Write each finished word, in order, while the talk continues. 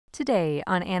Today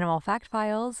on Animal Fact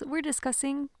Files, we're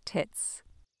discussing tits.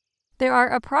 There are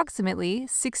approximately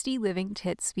 60 living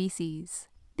tit species.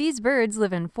 These birds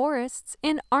live in forests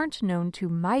and aren't known to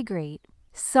migrate.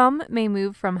 Some may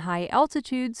move from high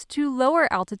altitudes to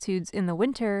lower altitudes in the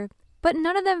winter, but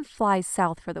none of them fly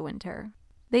south for the winter.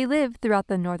 They live throughout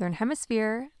the northern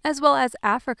hemisphere, as well as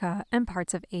Africa and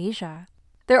parts of Asia.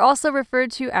 They're also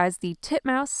referred to as the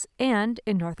titmouse, and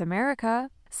in North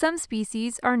America, some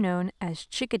species are known as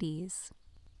chickadees.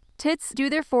 Tits do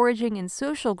their foraging in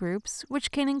social groups, which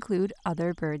can include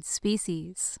other bird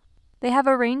species. They have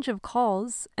a range of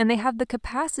calls, and they have the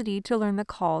capacity to learn the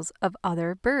calls of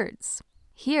other birds.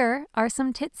 Here are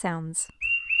some tit sounds.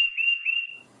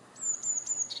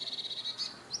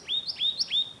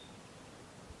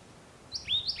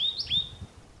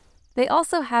 They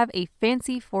also have a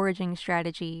fancy foraging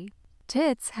strategy.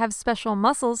 Tits have special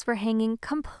muscles for hanging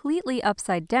completely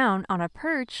upside down on a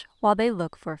perch while they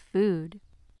look for food.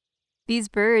 These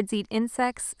birds eat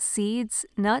insects, seeds,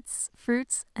 nuts,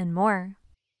 fruits, and more.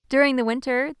 During the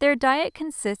winter, their diet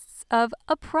consists of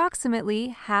approximately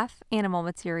half animal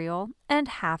material and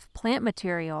half plant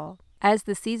material. As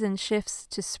the season shifts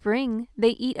to spring, they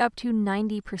eat up to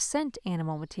 90%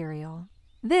 animal material.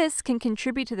 This can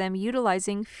contribute to them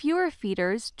utilizing fewer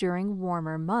feeders during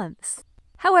warmer months.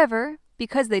 However,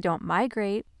 because they don't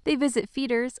migrate, they visit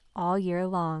feeders all year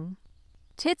long.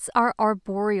 Tits are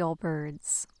arboreal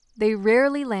birds. They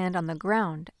rarely land on the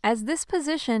ground, as this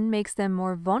position makes them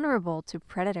more vulnerable to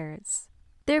predators.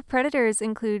 Their predators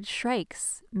include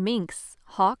shrikes, minks,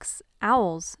 hawks,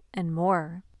 owls, and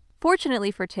more. Fortunately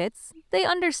for tits, they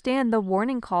understand the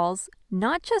warning calls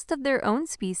not just of their own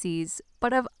species,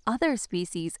 but of other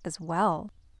species as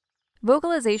well.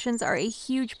 Vocalizations are a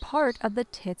huge part of the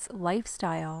tits'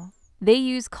 lifestyle. They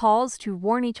use calls to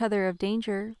warn each other of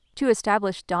danger, to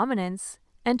establish dominance,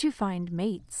 and to find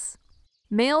mates.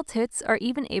 Male tits are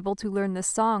even able to learn the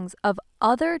songs of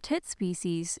other tit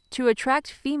species to attract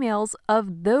females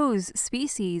of those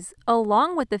species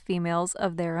along with the females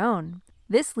of their own.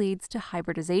 This leads to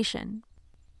hybridization.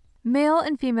 Male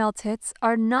and female tits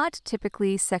are not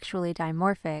typically sexually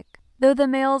dimorphic, though the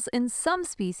males in some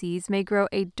species may grow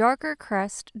a darker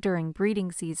crest during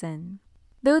breeding season.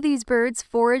 Though these birds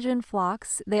forage in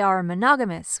flocks, they are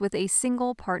monogamous with a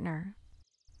single partner.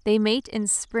 They mate in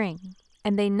spring,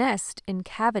 and they nest in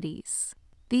cavities.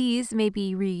 These may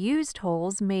be reused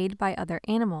holes made by other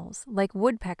animals, like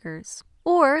woodpeckers,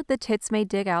 or the tits may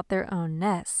dig out their own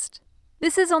nest.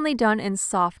 This is only done in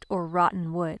soft or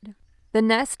rotten wood. The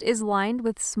nest is lined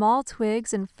with small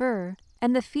twigs and fur,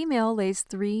 and the female lays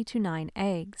 3 to 9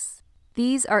 eggs.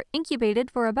 These are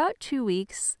incubated for about 2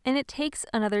 weeks, and it takes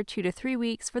another 2 to 3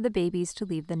 weeks for the babies to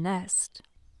leave the nest.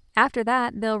 After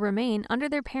that, they'll remain under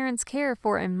their parents' care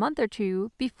for a month or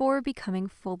two before becoming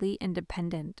fully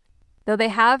independent. Though they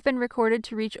have been recorded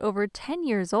to reach over 10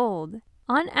 years old,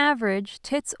 on average,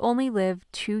 tits only live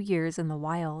 2 years in the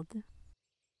wild.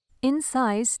 In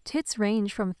size, tits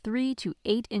range from 3 to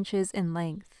 8 inches in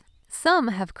length. Some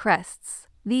have crests.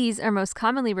 These are most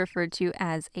commonly referred to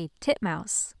as a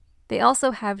titmouse. They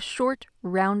also have short,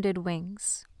 rounded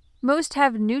wings. Most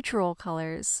have neutral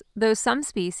colors, though some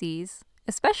species,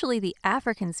 especially the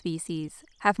African species,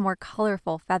 have more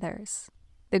colorful feathers.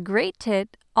 The great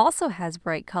tit also has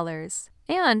bright colors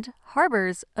and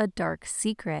harbors a dark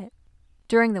secret.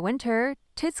 During the winter,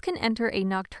 tits can enter a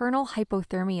nocturnal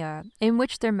hypothermia, in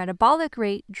which their metabolic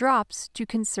rate drops to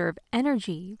conserve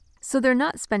energy, so they're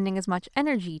not spending as much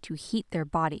energy to heat their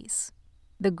bodies.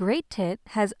 The great tit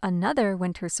has another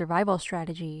winter survival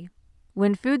strategy.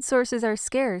 When food sources are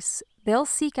scarce, they'll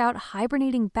seek out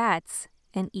hibernating bats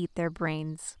and eat their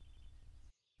brains.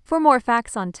 For more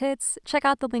facts on tits, check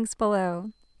out the links below.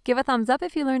 Give a thumbs up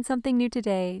if you learned something new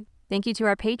today. Thank you to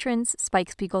our patrons,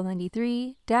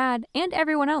 SpikeSpiegel93, Dad, and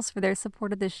everyone else for their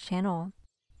support of this channel.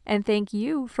 And thank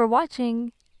you for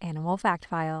watching Animal Fact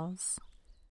Files.